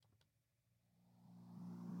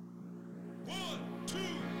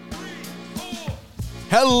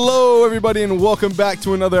Hello, everybody, and welcome back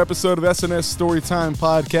to another episode of SNS Storytime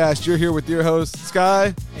Podcast. You're here with your host,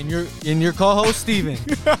 Sky. And your co-host, Steven.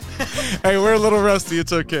 Hey, we're a little rusty.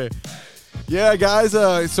 It's okay. Yeah, guys,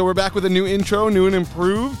 so we're back with a new intro, new and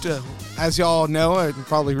improved. As y'all know, and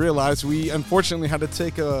probably realize, we unfortunately had to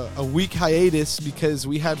take a week hiatus because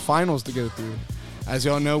we had finals to go through. As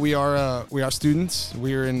y'all know, we are students.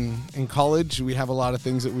 We're in college. We have a lot of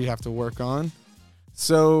things that we have to work on.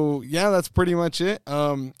 So, yeah, that's pretty much it.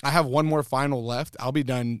 I have one more final left. I'll be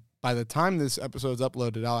done by the time this episode's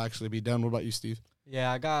uploaded. I'll actually be done. What about you, Steve? Yeah,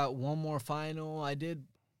 I got one more final. I did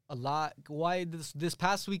a lot. Why this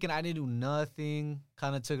past weekend I didn't do nothing.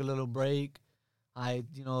 Kind of took a little break.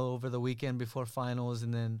 Over the weekend before finals,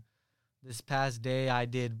 and then this past day I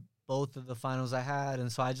did both of the finals I had,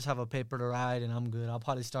 and so I just have a paper to write, and I'm good. I'll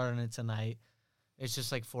probably start on it tonight. It's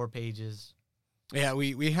just like 4 pages. Yeah,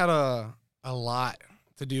 we had a lot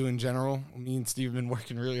to do in general. Me and Steve have been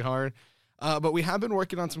working really hard, but we have been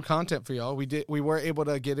working on some content for y'all. We were able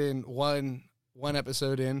to get in one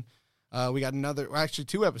episode in. We got actually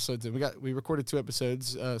 2 episodes in. We recorded 2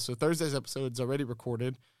 episodes. So Thursday's episode's already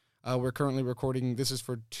recorded. We're currently recording. This is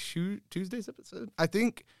for Tuesday's episode. I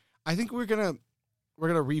think we're gonna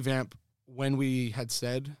revamp when we had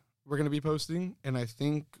said we're gonna be posting, and I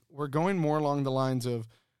think we're going more along the lines of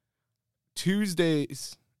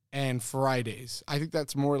Tuesdays and Fridays. I think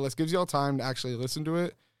that's more or less gives y'all time to actually listen to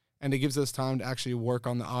it, and it gives us time to actually work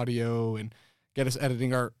on the audio and get us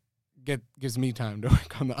editing gives me time to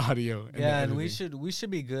work on the audio. And we should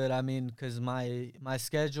be good. I mean, because my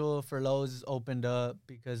schedule for Lowe's is opened up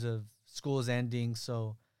because of school's ending,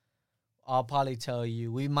 so I'll probably tell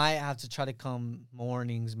you we might have to try to come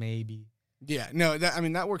mornings, maybe. Yeah, no,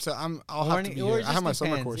 that works out. I'll have to be here. I have my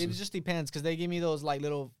summer courses. It just depends because they give me those like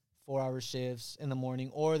little 4-hour shifts in the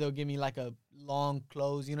morning, or they'll give me like a long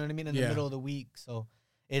close. You know what I mean? In the middle of the week, so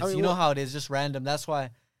it's know how it is, just random. That's why.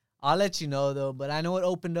 I'll let you know, though, but I know it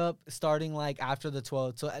opened up starting, like, after the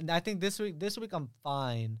 12th. So, and I think this week I'm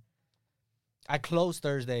fine. I closed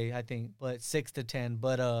Thursday, I think, but 6 to 10.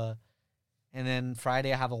 But, and then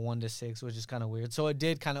Friday I have a 1 to 6, which is kind of weird. So, it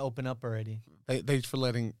did kind of open up already. Thanks for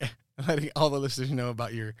letting all the listeners know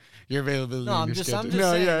about your availability. No, I'm just saying.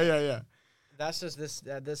 Yeah. That's just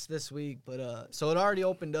this week. But, so, it already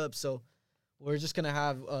opened up, so. We're just going to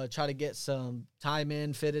have try to get some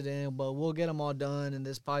time fitted in, but we'll get them all done in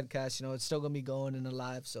this podcast. You know, it's still going to be going in the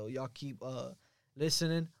live, so y'all keep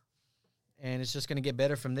listening, and it's just going to get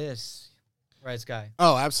better from this. Right, Sky?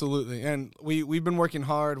 Oh, absolutely. And we've been working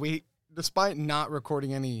hard. Despite not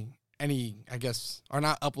recording any, I guess, or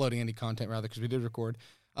not uploading any content, rather, because we did record,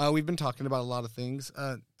 we've been talking about a lot of things.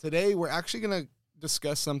 Today, we're actually going to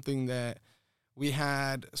discuss something that we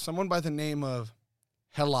had someone by the name of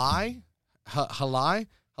Halai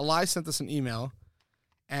sent us an email,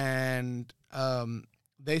 and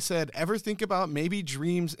they said, ever think about maybe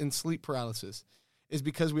dreams and sleep paralysis is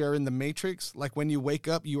because we are in the Matrix? Like when you wake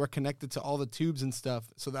up, you are connected to all the tubes and stuff,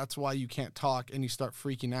 so that's why you can't talk and you start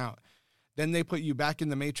freaking out. Then they put you back in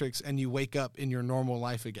the Matrix and you wake up in your normal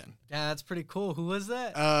life again. Yeah, that's pretty cool. Who was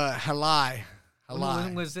that? Halai.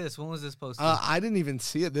 When was this? When was this posted? I didn't even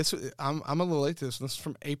see it. I'm a little late to this. This is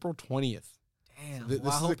from April 20th. Damn, this is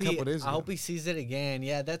a couple days ago. I hope he sees it again.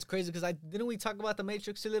 Yeah, that's crazy because didn't we talk about the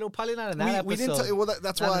Matrix a little? Probably not in that episode. We didn't. Well,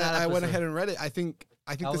 that's why I went ahead and read it. I think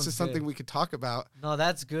this is something we could talk about. No,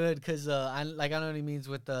 that's good because I know what he means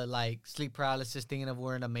with the like sleep paralysis, thinking of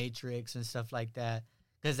we're in a Matrix and stuff like that.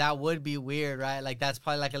 Because that would be weird, right? Like that's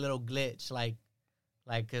probably like a little glitch, like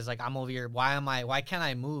because like I'm over here. Why can't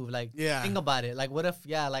I move? Like think about it. Like what if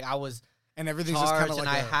like I was and everything's just kind of like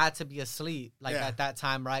I had to be asleep at that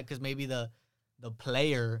time, right? Because maybe the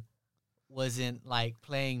player wasn't like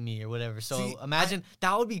playing me or whatever. So imagine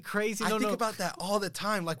that would be crazy. I think about that all the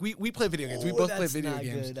time. Like we play video games. We both play video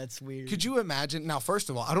games. Good. That's weird. Could you imagine? Now, first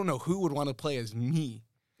of all, I don't know who would want to play as me,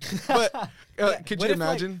 but could you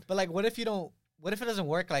imagine? What if you don't? What if it doesn't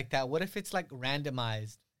work like that? What if it's like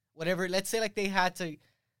randomized? Whatever. Let's say like they had to.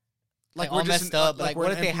 Like all messed up. Like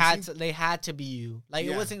what if they had to be you? Like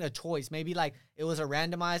it wasn't a choice. Maybe like it was a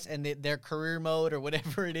randomized and their career mode or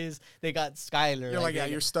whatever it is, they got Skyler. You're like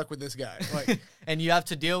you're stuck with this guy. Like and you have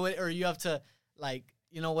to deal with it, or you have to like,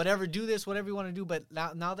 whatever, do this, whatever you want to do. But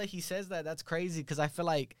now that he says that, that's crazy because I feel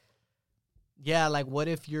like, like what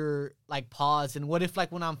if you're like paused, and what if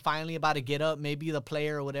like when I'm finally about to get up, maybe the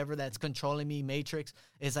player or whatever that's controlling me, Matrix,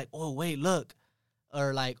 is like, oh wait, look.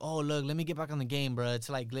 Or like, oh, look, let me get back on the game, bro. It's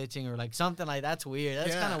like glitching or like something like that's weird.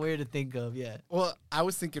 That's kind of weird to think of, Well, I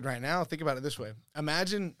was thinking right now, think about it this way.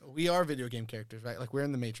 Imagine we are video game characters, right? Like we're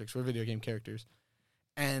in the Matrix. We're video game characters.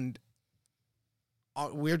 And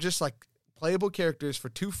we're just like playable characters for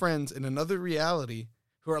two friends in another reality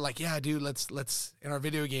who are like, yeah, dude, let's in our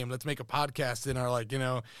video game, let's make a podcast in our, like, you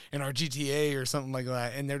know, in our GTA or something like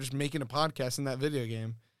that. And they're just making a podcast in that video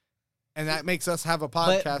game. And that makes us have a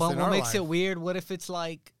podcast but in what our makes life. it weird, what if it's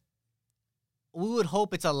like, we would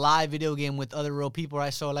hope it's a live video game with other real people,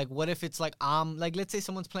 right? So, like, what if it's like, like, let's say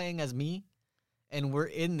someone's playing as me and we're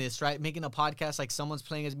in this, right? Making a podcast, like, someone's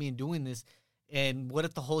playing as me and doing this. And what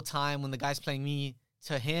if the whole time when the guy's playing me,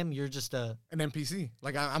 to him, you're just an NPC.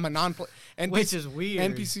 Like, I'm a non-play. Which is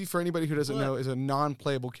weird. NPC, for anybody who doesn't know, is a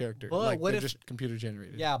non-playable character. But like, what they're if, just computer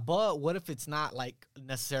generated. Yeah, but what if it's not, like,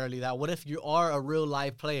 necessarily that? What if you are a real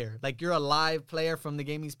live player? Like, you're a live player from the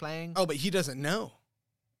game he's playing? Oh, but he doesn't know.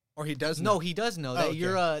 Or he does know. No, he does know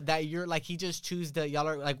that you're like, he just choose that y'all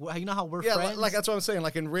are, like, you know how we're friends? Like that's what I'm saying.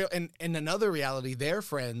 Like, in another reality, they're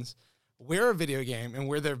friends. We're a video game, and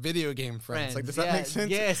we're their video game friends. Like, does that make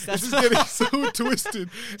sense? Yes. This is getting so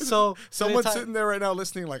twisted. So someone's sitting there right now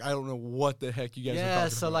listening, like, I don't know what the heck you guys are talking about. Yeah,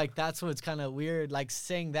 so, like, that's what's kind of weird. Like,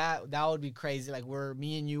 saying that would be crazy. Like,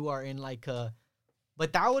 me and you are in, like,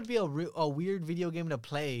 but that would be a weird video game to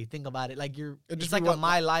play. Think about it. Like, it's like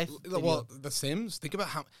My Life video. Well, The Sims, think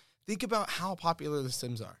about how popular The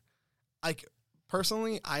Sims are. Like,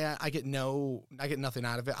 personally, I get nothing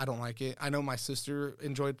out of it. I don't like it. I know my sister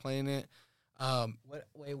enjoyed playing it.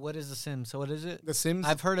 What is The Sims? So what is it? The Sims.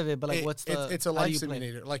 I've heard of it, but, like, it's a life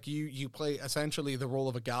simulator. Like, you play essentially the role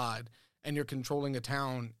of a god, and you're controlling a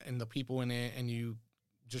town and the people in it, and you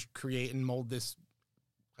just create and mold this,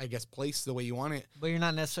 I guess, place the way you want it. But you're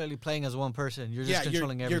not necessarily playing as one person. You're just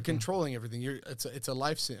controlling everything. You're controlling everything. It's a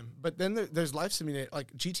life sim. But then there's life simulator,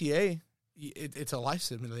 like GTA. It's a life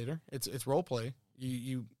simulator. It's role play.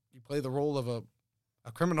 You play the role of a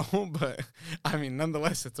criminal, but I mean,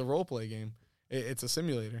 nonetheless, it's a role play game. It's a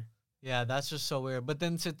simulator. Yeah, that's just so weird. But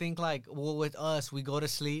then to think, like, well, with us, we go to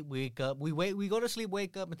sleep, wake up, we go to sleep,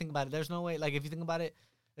 wake up, and think about it. There's no way, like, if you think about it,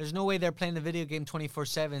 there's no way they're playing the video game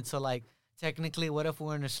 24/7. So, like, technically, what if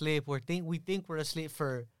we're in asleep? We think we're asleep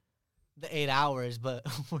for the 8 hours, but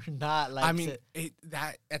we're not. Like, I mean,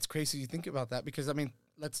 that's crazy. You think about that, because I mean,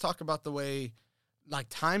 let's talk about the way, like,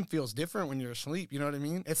 time feels different when you're asleep. You know what I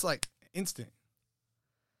mean? It's like instant.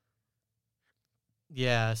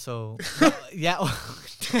 Yeah. So yeah,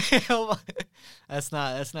 that's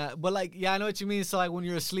not. But, like, yeah, I know what you mean. So, like, when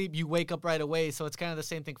you're asleep, you wake up right away. So it's kind of the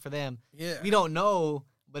same thing for them. Yeah. We don't know,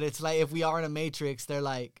 but it's like if we are in a Matrix, they're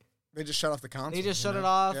like. They just shut off the console. They just shut it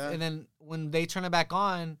off, and then when they turn it back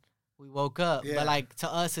on, we woke up. Yeah. But, like, to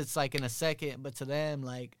us, it's like in a second. But to them,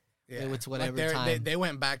 like, it's whatever like time. They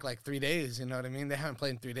went back like 3 days. You know what I mean? They haven't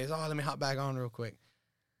played in 3 days. Oh, let me hop back on real quick.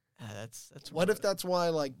 That's. What if that's why,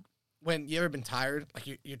 like, when you ever been tired,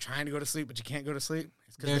 like you're trying to go to sleep, but you can't go to sleep?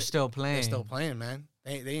 They're still playing. They're still playing, man.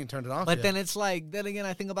 They ain't turned it off But yet. then it's like, then again,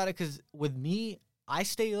 I think about it because with me, I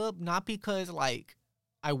stay up not because, like,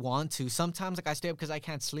 I want to. Sometimes, like, I stay up because I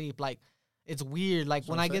can't sleep. Like, it's weird. Like,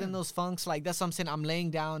 when I get in those funks, like, that's what I'm saying. I'm laying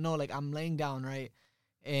down. No, like, I'm laying down, right?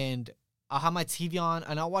 And I'll have my TV on,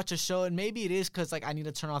 and I'll watch a show, and maybe it is because, like, I need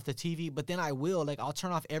to turn off the TV, but then I will. Like, I'll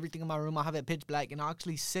turn off everything in my room. I'll have it pitch black, and I'll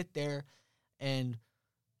actually sit there and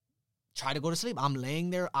try to go to sleep. I'm laying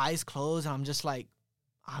there, eyes closed, and I'm just like,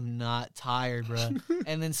 I'm not tired, bro.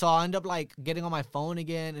 And then so I'll end up, like, getting on my phone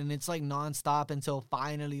again, and it's, like, nonstop until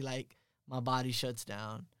finally, like, my body shuts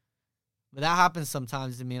down. But that happens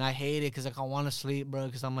sometimes to me, and I hate it because, like, I want to sleep, bro,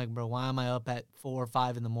 because I'm like, bro, why am I up at 4 or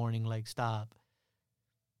 5 in the morning? Like, stop.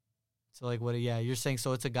 So, like, you're saying,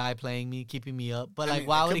 so it's a guy playing me, keeping me up. But, like,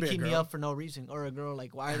 why would it keep me up for no reason? Or a girl,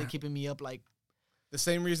 like, why are they keeping me up, like? The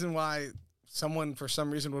same reason why someone, for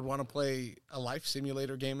some reason, would want to play a life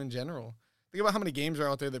simulator game in general. Think about how many games are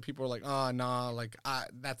out there that people are like, oh, nah, like,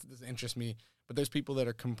 that doesn't interest me. But there's people that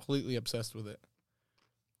are completely obsessed with it.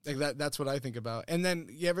 Like, that's what I think about. And then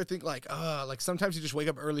you ever think, like, sometimes you just wake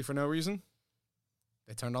up early for no reason?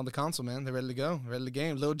 They turned on the console, man. They're ready to go. Ready to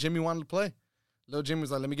game. Little Jimmy wanted to play. Little Jimmy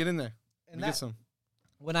was like, let me get in there. Let me get some.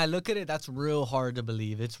 When I look at it, that's real hard to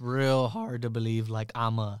believe. It's real hard to believe, like,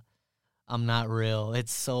 I'm not real.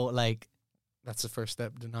 It's so, like. That's the first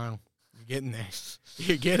step, denial. You're getting there.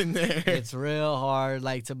 You're getting there. It's real hard,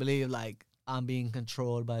 like, to believe, like, I'm being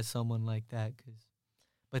controlled by someone like that.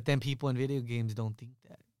 But then people in video games don't think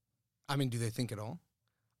that. I mean, do they think at all?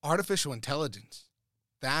 Artificial intelligence.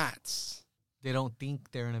 They don't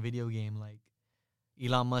think they're in a video game. Like,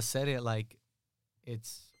 Elon Musk said it, like,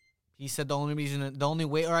 he said the only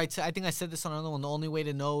way, or I think I said this on another one, the only way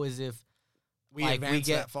to know is if we advance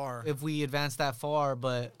that far. If we advance that far,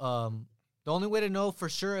 but the only way to know for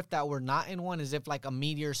sure if that we're not in one is if, like, a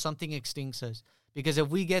meteor or something extincts us. Because if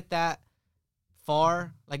we get that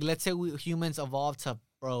far, like, let's say humans evolve to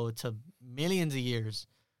bro, to millions of years,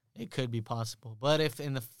 it could be possible. But if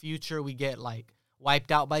in the future we get like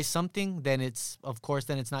wiped out by something, then it's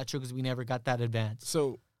not true because we never got that advanced.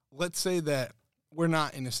 So let's say that we're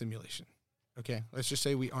not in a simulation. Okay, let's just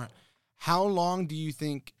say we aren't. How much longer do you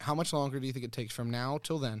think it takes from now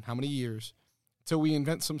till then? How many years till we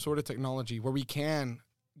invent some sort of technology where we can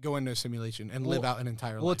go into a simulation and live out an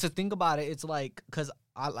entire life? Well, to think about it, it's like, because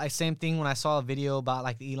I same thing when I saw a video about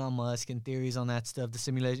like the Elon Musk and theories on that stuff, the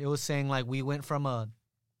simulation. It was saying like we went from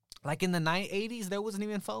like in the 80s, there wasn't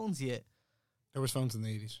even phones yet. There was phones in the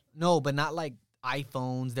 80s. No, but not like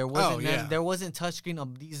iPhones. There wasn't there wasn't touchscreen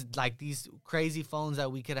of these crazy phones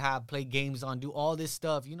that we could have, play games on, do all this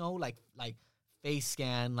stuff, like face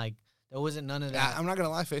scan. Like there wasn't none of that. I'm not gonna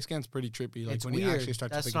lie, face scan's pretty trippy. Like it's when weird. you actually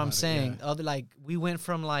start to think about it. That's what I'm saying. Other like we went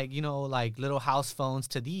from like like little house phones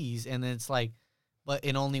to these, and then it's like, but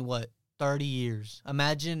in only 30 years.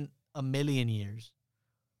 Imagine a million years.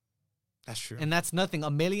 That's true. And that's nothing.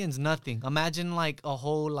 A million's nothing. Imagine like a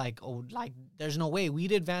whole there's no way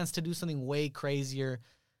we'd advance to do something way crazier,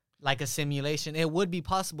 like a simulation. It would be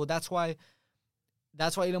possible. That's why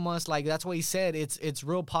Elon Musk, that's why he said it's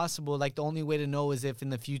real possible. Like the only way to know is if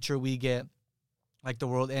in the future we get like the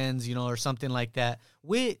world ends, or something like that,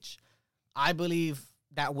 which I believe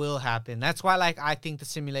that will happen. That's why I think the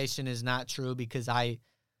simulation is not true, because I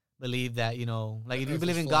believe that, if you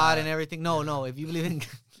believe in God and everything. No, if you believe in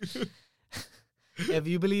if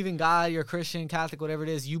you believe in God, you're Christian, Catholic, whatever it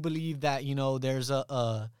is, you believe that, there's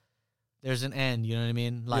an end, you know what I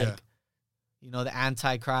mean? The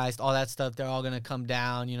Antichrist, all that stuff, they're all going to come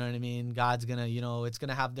down, you know what I mean? God's going to,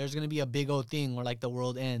 there's going to be a big old thing where the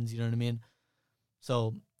world ends, you know what I mean?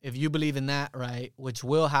 So if you believe in that, right, which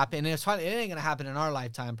will happen, and it ain't going to happen in our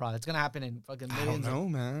lifetime, probably. It's going to happen in fucking millions. I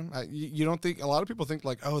don't know, man. You don't think, a lot of people think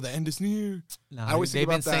the end is near. No, I always they've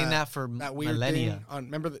been saying that for that weird millennia.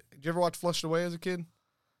 Remember, did you ever watch Flushed Away as a kid?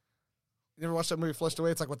 You ever watch that movie Flushed Away?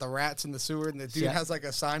 It's like with the rats in the sewer, and the dude has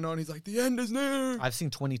a sign on. He's like, the end is near. I've seen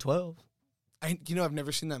 2012. I've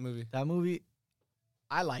never seen that movie. That movie,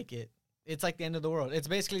 I like it. It's like the end of the world. It's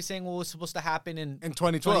basically saying what was supposed to happen in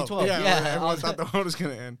 2012. Yeah. Everyone thought the world was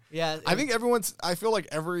going to end. Yeah. I think I feel like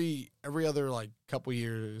every other couple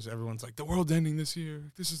years, everyone's like, the world's ending this year.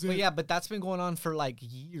 This is it. But yeah, but that's been going on for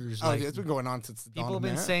years. Oh, yeah, it's been going on since the dawn of man. People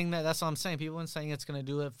have been saying that. That's what I'm saying. People have been saying it's going to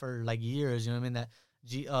do it for years. You know what I mean? That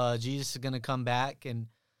Jesus is going to come back and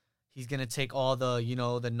he's going to take all the,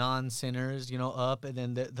 the non-sinners, up, and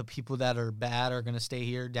then the people that are bad are going to stay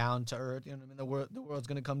here down to earth. You know what I mean? The world's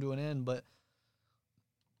going to come to an end, but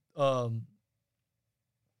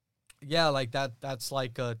yeah, that's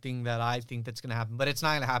a thing that I think that's going to happen, but it's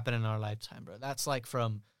not going to happen in our lifetime, bro. That's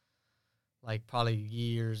from probably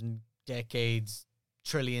years and decades,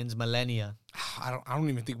 trillions, millennia. I don't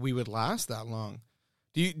even think we would last that long.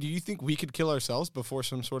 Do you think we could kill ourselves before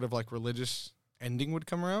some sort of religious ending would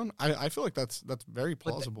come around? I feel like that's very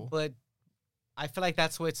plausible. But I feel like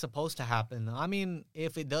that's what's supposed to happen. I mean,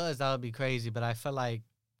 if it does, that would be crazy. But I feel like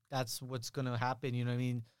that's what's gonna happen. You know what I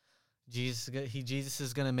mean? Jesus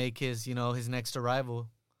is gonna make his his next arrival,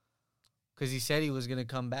 because he said he was gonna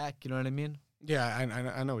come back. You know what I mean? Yeah,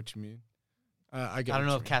 I know what you mean. I don't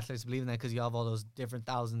know if Catholics believe in that, because you have all those different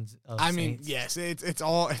thousands of saints. mean, yes, it's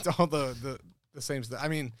all the same stuff. I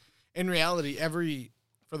mean, in reality,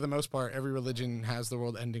 for the most part, every religion has the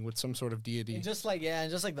world ending with some sort of deity. And just like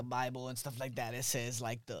the Bible and stuff like that, it says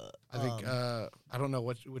I think I don't know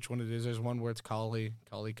which one it is. There's one where it's Kali.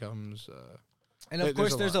 Kali comes. And of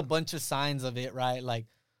course, there's a bunch of signs of it, right? Like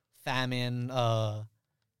famine,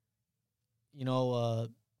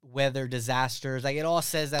 weather disasters. It all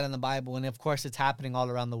says that in the Bible, and of course, it's happening all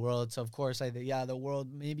around the world. So of course, the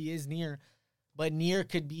world maybe is near, but near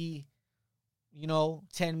could be,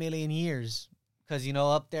 10 million years. Because,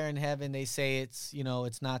 up there in heaven, they say it's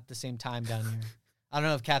not the same time down here. I don't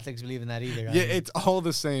know if Catholics believe in that either. Yeah, it's all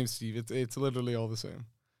the same, Steve. It's literally all the same.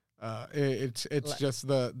 It's just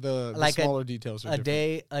the smaller details are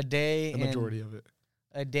different. A day. The majority of it.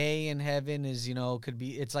 A day in heaven is, could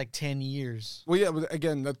be, it's 10 years. Well, yeah, but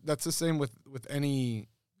again, that's the same with any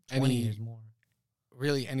 20 years more.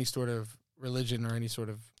 Really, any sort of religion or any sort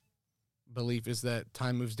of belief is that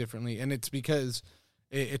time moves differently, and it's because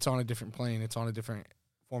it's on a different plane. It's on a different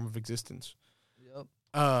form of existence. Yep.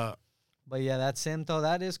 But yeah, that's him though.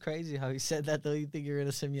 That is crazy how he said that though. You think you're in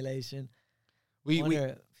a simulation. We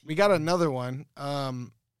got another one.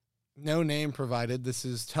 No name provided. This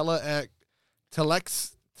is Telexis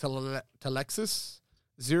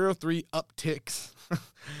 03 Upticks.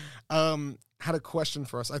 Had a question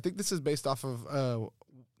for us. I think this is based off of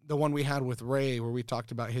the one we had with Ray, where we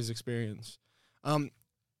talked about his experience.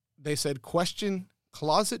 They said, question: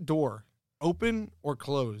 closet door, open or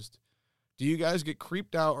closed? Do you guys get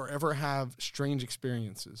creeped out or ever have strange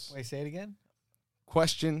experiences? Wait, say it again.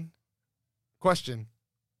 Question.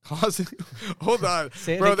 Closet. Hold on.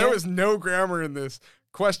 Bro, there was no grammar in this.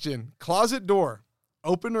 Question. Closet door,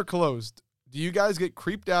 open or closed? Do you guys get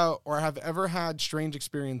creeped out or have ever had strange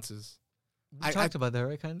experiences? We talked about that,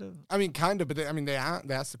 right? Kind of. I mean, kind of, but they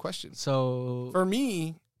asked the question. So for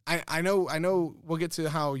me, I know we'll get to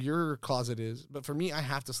how your closet is, but for me, I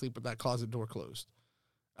have to sleep with that closet door closed.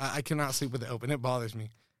 I cannot sleep with it open. It bothers me.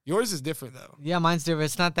 Yours is different though. Yeah, mine's different.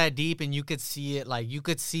 It's not that deep, and you could see it. Like you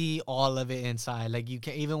could see all of it inside. Like you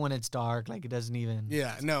can, even when it's dark. Like it doesn't even.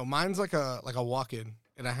 Yeah, no, mine's like a walk-in,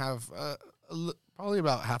 and I have probably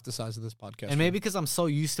about half the size of this podcast. And maybe because I'm so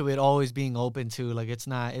used to it always being open too. Like it's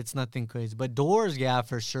nothing crazy. But doors, yeah,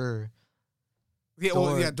 for sure.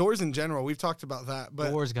 Yeah, doors in general. We've talked about that, but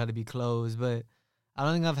doors got to be closed. But I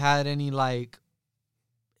don't think I've had any like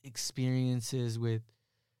experiences with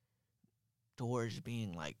doors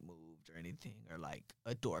being like moved or anything, or like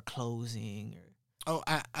a door closing or.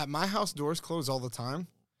 At my house, doors close all the time.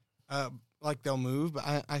 Like they'll move, but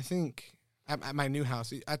I think at my new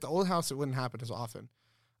house, at the old house, it wouldn't happen as often.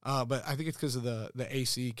 But I think it's because of the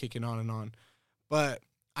AC kicking on and on. But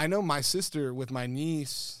I know my sister with my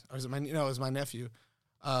niece, or is it it was my nephew.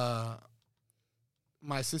 My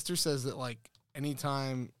sister says that like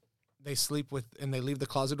anytime they sleep with and they leave the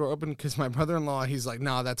closet door open, because my brother-in-law, he's like,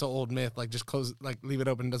 nah, that's an old myth. Like just close, like leave it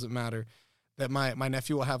open, it doesn't matter. That my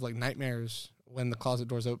nephew will have like nightmares when the closet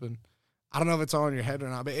door's open. I don't know if it's all in your head or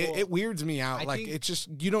not, but it weirds me out. Like it's just,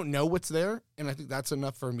 you don't know what's there. And I think that's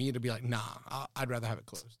enough for me to be like, nah, I'd rather have it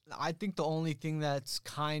closed. I think the only thing that's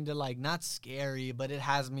kind of like not scary, but it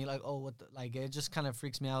has me like, oh, what the, like it just kind of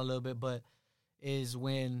freaks me out a little bit, but is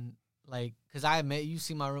when like, cause you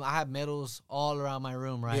see my room, I have medals all around my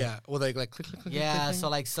room, right? Yeah. Well, they like click, click, click. Yeah. Click, so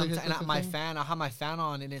like sometimes I have my click. fan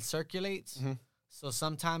on and it circulates. Mm-hmm. So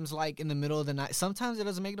sometimes like in the middle of the night, sometimes it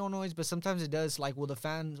doesn't make no noise, but sometimes it does. Like, well, the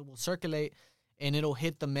fan will circulate and it'll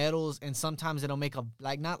hit the metals, and sometimes it'll make a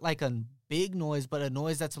like not like a big noise, but a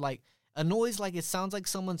noise that's like a noise like it sounds like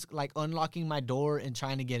someone's like unlocking my door and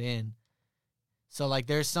trying to get in. So like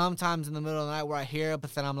there's sometimes in the middle of the night where I hear it,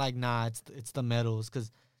 but then I'm like, nah, it's the metals,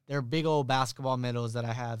 because they're big old basketball metals that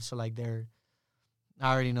I have. So like I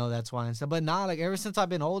already know that's why and stuff. But nah, like ever since I've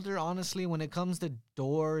been older, honestly, when it comes to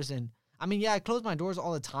doors, and I mean, yeah, I close my doors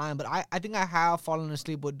all the time, but I think I have fallen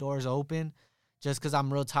asleep with doors open just because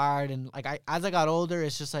I'm real tired. And like as I got older,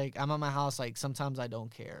 it's just like I'm at my house, like sometimes I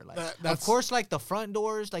don't care. Like of course, like the front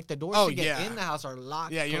doors, like the doors to get in the house are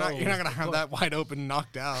locked. Yeah, you're not gonna have that wide open,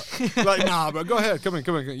 knocked out. Like nah, but go ahead, come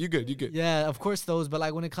in. You good? Yeah, of course those. But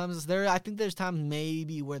like when it comes there, I think there's times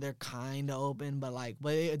maybe where they're kind of open, but like,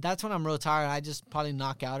 that's when I'm real tired. I just probably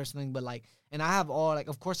knock out or something. But like, and I have all like,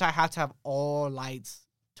 of course I have to have all lights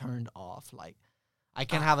turned off. Like I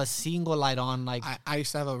can't have a single light on. Like I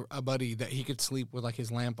used to have a buddy that he could sleep with like his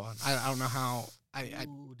lamp on. I don't know how. I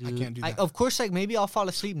can't do that. Of course, like maybe I'll fall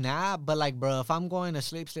asleep now, but like, bro, if I'm going to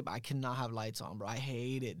sleep, I cannot have lights on, bro. I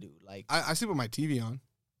hate it, dude. Like I sleep with my TV on.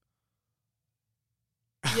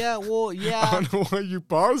 Yeah, well, yeah. I don't know why you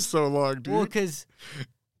paused so long, dude. Well, because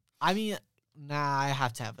I mean, nah, I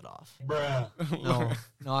have to have it off. Bruh.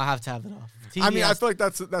 No, I have to have it off. TV, I mean, I feel like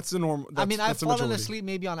that's the norm. I've fallen asleep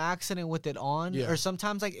maybe on accident with it on, yeah. Or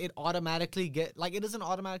sometimes like it automatically it doesn't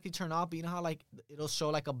automatically turn off, but you know how like it'll show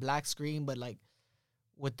like a black screen, but like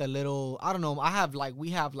with the little, I don't know, we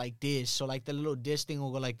have like dish, so like the little dish thing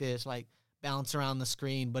will go like this, like bounce around the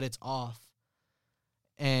screen, but it's off.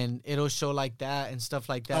 And it'll show like that and stuff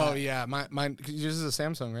like that. Oh yeah, mine. Yours is a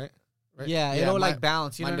Samsung, right? Yeah, it'll like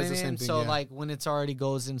bounce. You know what I mean? Thing, so like when it's already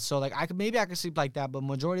goes in, so like I could sleep like that, but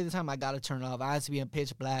majority of the time I gotta turn it off. I have to be in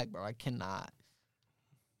pitch black, bro. I cannot.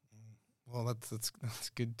 Well, that's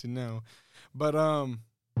good to know, but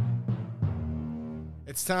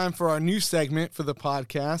it's time for our new segment for the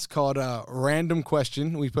podcast called Random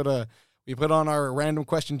Question. We put on our random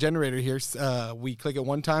question generator here. We click it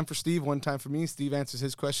one time for Steve, one time for me. Steve answers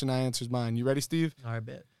his question, I answers mine. You ready, Steve? All right,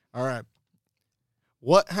 bet. All right.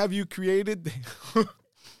 What have you created?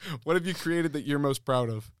 What have you created that you're most proud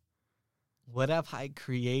of? What have I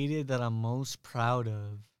created that I'm most proud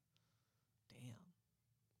of? Damn.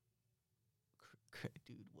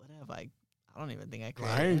 Dude, what have I don't even think I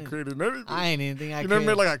created. I ain't created anything. I ain't anything. You never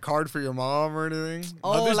made like a card for your mom or anything?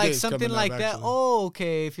 Oh, like something like that. Actually. Oh,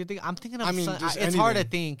 okay. If you think, I'm thinking of. I mean, it's hard to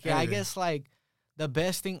think. Yeah, anything. I guess like the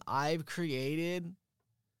best thing I've created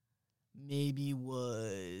maybe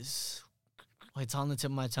was. Oh, it's on the tip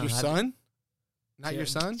of my tongue. Your son? Not your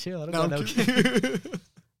son? Chill. No, I'm kidding.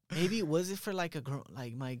 Maybe was it for like a girl,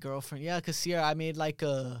 like my girlfriend? Yeah, cause Sierra, I made like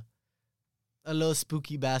a little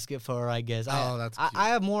spooky basket for her. I guess. That's cute. I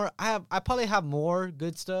have more. I probably have more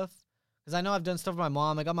good stuff, cause I know I've done stuff with my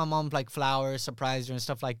mom. I got my mom like flowers, surprised her and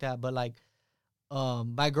stuff like that. But like,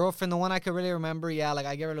 my girlfriend, the one I could really remember, yeah, like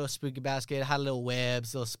I gave her a little spooky basket. It had little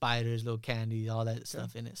webs, little spiders, little candy, all that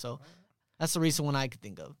stuff in it. So that's the recent one I could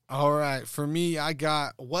think of. All right, for me, I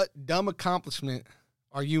got what dumb accomplishment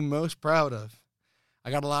are you most proud of? I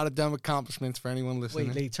got a lot of dumb accomplishments for anyone listening.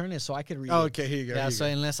 Wait, they turn it so I could read it. Oh, okay, here you go. Yeah, so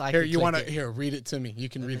unless I here, you want to read it to me. You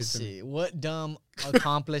can read it to me. What dumb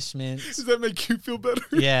accomplishments Does that make you feel better?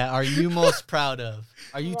 Yeah, are you most proud of?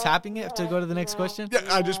 Are you tapping it to go to the next question? Yeah,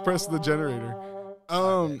 I just pressed the generator.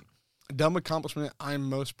 Dumb accomplishment I'm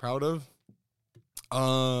most proud of.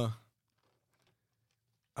 Oh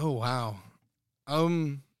wow.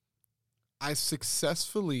 I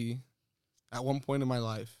successfully, at one point in my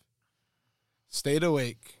life, stayed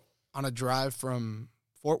awake on a drive from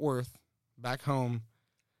Fort Worth back home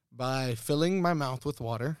by filling my mouth with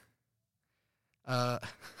water.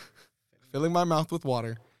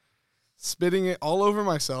 Spitting it all over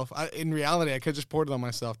myself. In reality, I could just pour it on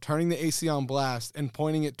myself, turning the AC on blast and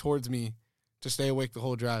pointing it towards me to stay awake the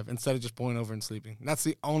whole drive instead of just pulling over and sleeping. And that's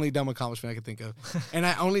the only dumb accomplishment I could think of. And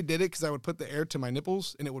I only did it because I would put the air to my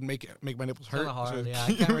nipples and it would make my nipples hurt. Kind of hard, yeah.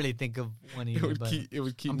 I can't really think of one either. It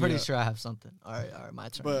would keep I'm pretty sure I have something. All right, my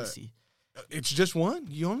turn. But Let's see. It's just one.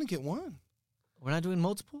 You only get one. We're not doing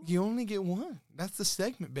multiple? You only get one. That's the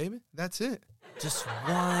segment, baby. That's it. Just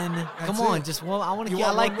one. Come on, just one. I want to.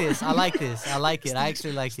 I like this. I like this. I like it. I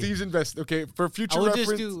actually like it. Steve's invested. Okay, for future reference.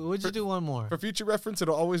 We'll just do one more. For future reference,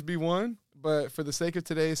 it'll always be one. But for the sake of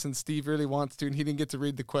today, since Steve really wants to, and he didn't get to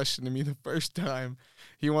read the question to me the first time,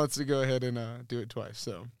 he wants to go ahead and do it twice.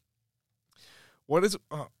 So, what is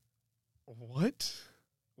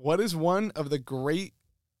one of the great?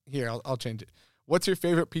 Here, I'll change it. What's your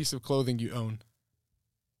favorite piece of clothing you own?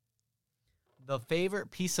 The favorite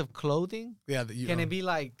piece of clothing? Yeah, that you can own. it be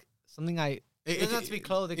like something it doesn't have to be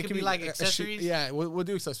clothing. It could be like accessories. Yeah, we'll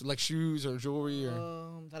do accessories like shoes or jewelry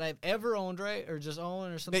or that I've ever owned, right? Or just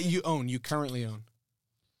own or something. That you own, you currently own.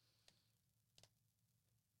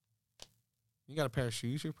 You got a pair of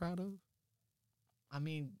shoes you're proud of? I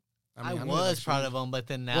was proud of them, but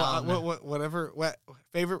then now what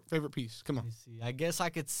favorite piece? Come on. Let me see. I guess I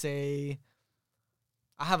could say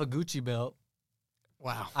I have a Gucci belt.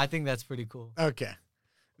 Wow. I think that's pretty cool. Okay.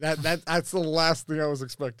 That's the last thing I was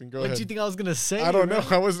expecting. Go ahead. What do you think I was going to say? I don't know.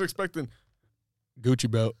 I wasn't expecting Gucci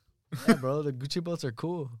belt. Yeah, bro. The Gucci belts are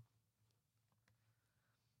cool.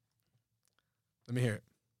 Let me hear it.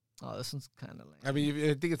 Oh, this one's kind of lame. I mean, if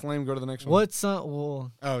you think it's lame, go to the next one. What's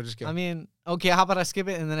well? Oh, just kidding. I mean, okay. How about I skip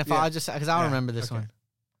it and then if I just because I don't remember this one.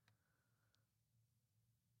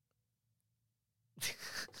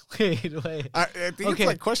 Wait. I think it's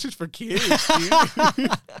like questions for kids.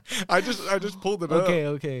 I just pulled it up.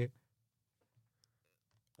 Okay.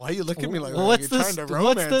 Why are you looking at me like that? What's You're trying to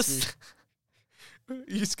romance me.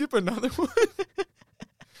 You skip another one.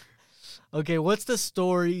 Okay, what's the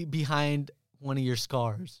story behind one of your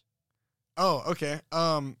scars? Oh, okay.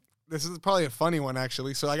 This is probably a funny one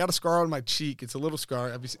actually. So I got a scar on my cheek. It's a little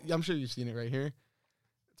scar. I'm sure you've seen it right here.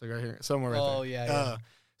 It's like right here, somewhere right there. Oh yeah.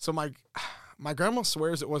 So my grandma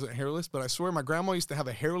swears it wasn't hairless, but I swear my grandma used to have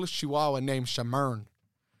a hairless chihuahua named Shamern.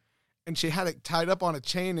 And she had it tied up on a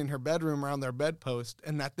chain in her bedroom around their bedpost,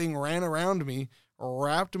 and that thing ran around me,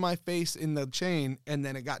 wrapped my face in the chain, and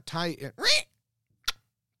then it got tight and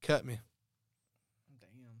cut me.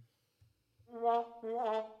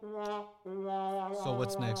 So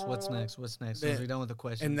what's next? What's we done with the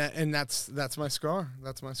question? And that's my scar.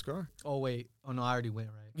 That's my scar. Oh wait. Oh no, I already went,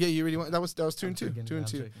 right? Yeah, you already went. That was 2 and 2. 2 and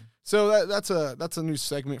 2. So that's a new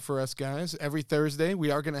segment for us guys. Every Thursday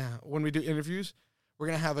we are gonna when we do interviews, we're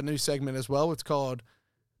gonna have a new segment as well. It's called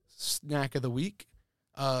Snack of the Week.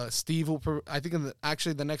 Steve will.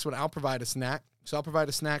 The next one I'll provide a snack. So I'll provide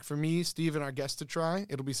a snack for me, Steve, and our guest to try.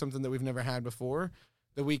 It'll be something that we've never had before.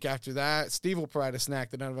 The week after that, Steve will provide a snack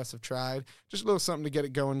that none of us have tried. Just a little something to get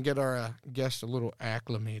it going, get our guests a little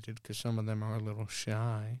acclimated because some of them are a little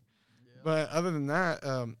shy. Yeah. But other than that,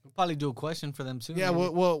 we'll probably do a question for them too. Yeah,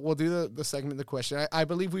 we'll do the segment, the question. I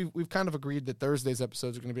believe we've kind of agreed that Thursday's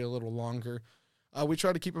episodes are going to be a little longer. We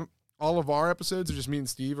try to keep all of our episodes are just me and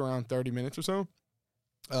Steve around 30 minutes or so,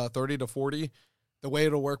 30 to 40. The way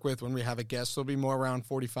it'll work with when we have a guest will be more around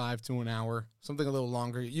 45 to an hour, something a little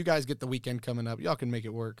longer. You guys get the weekend coming up. Y'all can make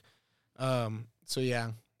it work. So,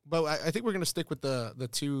 yeah. But I think we're going to stick with the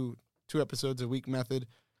two episodes a week method.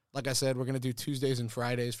 Like I said, we're going to do Tuesdays and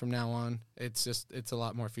Fridays from now on. It's a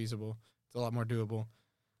lot more feasible. It's a lot more doable.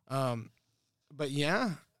 But,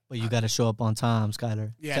 yeah, But you got to show up on time,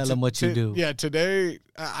 Skyler. Yeah, tell them what you do. Yeah, today,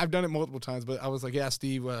 I've done it multiple times, but I was like, yeah,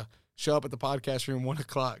 Steve, show up at the podcast room 1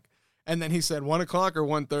 o'clock. And then he said 1 o'clock or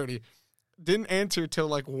 1:30. Didn't answer till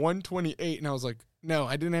like 1:28, and I was like, no,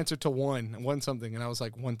 I didn't answer till 1 something, and I was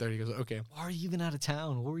like 1:30. He goes, okay. Why are you even out of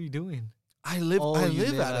town? What were you doing? I live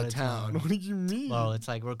out of town. What do you mean? Bro, it's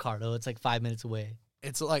like Ricardo. It's like 5 minutes away.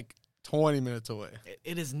 It's like 20 minutes away.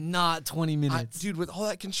 It is not 20 minutes. Dude, with all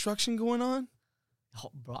that construction going on? Oh,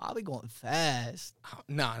 bro, I'll be going fast.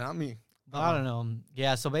 Nah, not me. I don't know.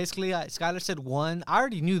 Yeah, so basically, Skyler said 1. I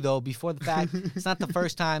already knew, though, before the fact. It's not the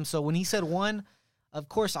first time. So when he said 1, of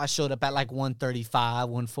course I showed up at like 1:35,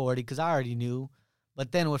 1:40, because I already knew.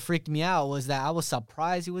 But then what freaked me out was that I was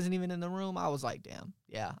surprised he wasn't even in the room. I was like, damn,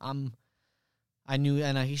 yeah, I knew,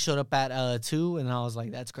 and he showed up at 2, and I was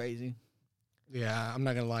like, that's crazy. Yeah, I'm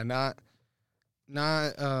not going to lie.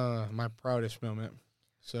 Not my proudest moment.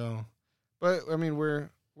 So, but, I mean, we're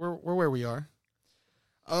where we are.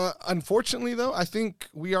 Unfortunately, though, I think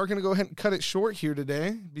we are going to go ahead and cut it short here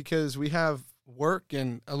today because we have work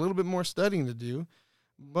and a little bit more studying to do.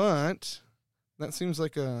 But that seems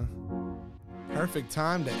like a perfect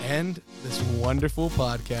time to end this wonderful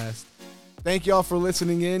podcast. Thank y'all for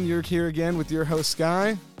listening in. You're here again with your host,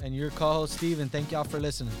 Sky. And your co-host, Steven. Thank y'all for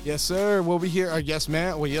listening. Yes, sir. We'll be here. Yes,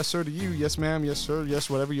 ma'am. Well, yes, sir to you. Yes, ma'am. Yes, sir. Yes,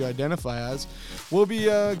 whatever you identify as. We'll be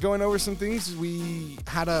going over some things. We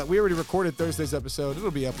already recorded Thursday's episode. It'll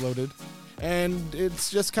be uploaded. And it's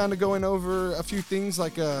just kind of going over a few things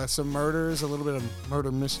like some murders, a little bit of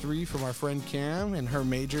murder mystery from our friend Cam and her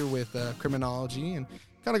major with criminology, and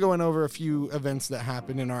kind of going over a few events that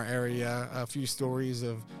happened in our area, a few stories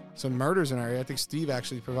of some murders in our area. I think Steve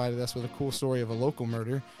actually provided us with a cool story of a local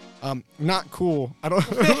murder. Not cool. I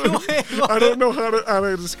don't know how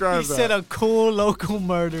to describe that. He said a cool local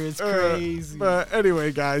murder. It's crazy. But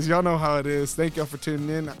anyway, guys, y'all know how it is. Thank y'all for tuning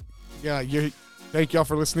in. Yeah, thank y'all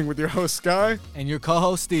for listening with your host, Sky. And your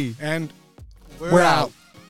co-host, Steve. And we're out.